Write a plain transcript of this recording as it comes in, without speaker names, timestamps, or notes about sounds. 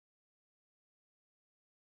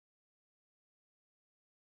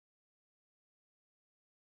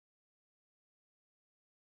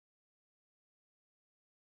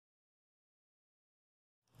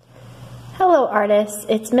Hello artists,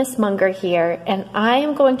 it's Miss Munger here, and I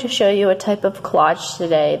am going to show you a type of collage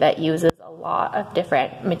today that uses a lot of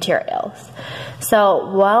different materials.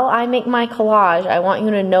 So while I make my collage, I want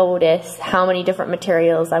you to notice how many different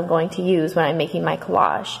materials I'm going to use when I'm making my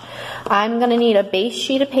collage. I'm going to need a base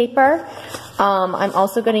sheet of paper. I'm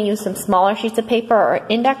also going to use some smaller sheets of paper or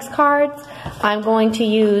index cards. I'm going to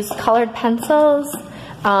use colored pencils.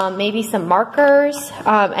 Maybe some markers,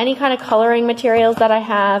 any kind of coloring materials that I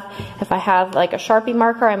have. If I have like a Sharpie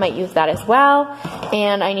marker, I might use that as well.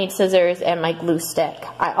 And I need scissors and my glue stick.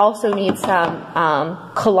 I also need some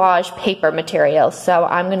collage paper materials. So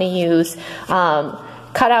I'm going to use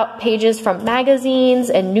cutout pages from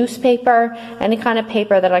magazines and newspaper, any kind of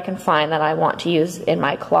paper that I can find that I want to use in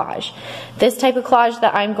my collage. This type of collage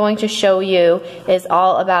that I'm going to show you is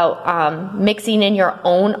all about mixing in your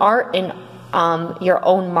own art and your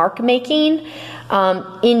own mark making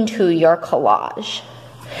into your collage.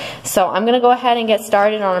 So I'm going to go ahead and get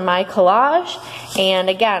started on my collage, and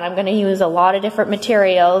again I'm going to use a lot of different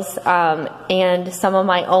materials and some of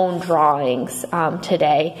my own drawings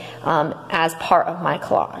today as part of my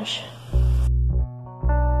collage.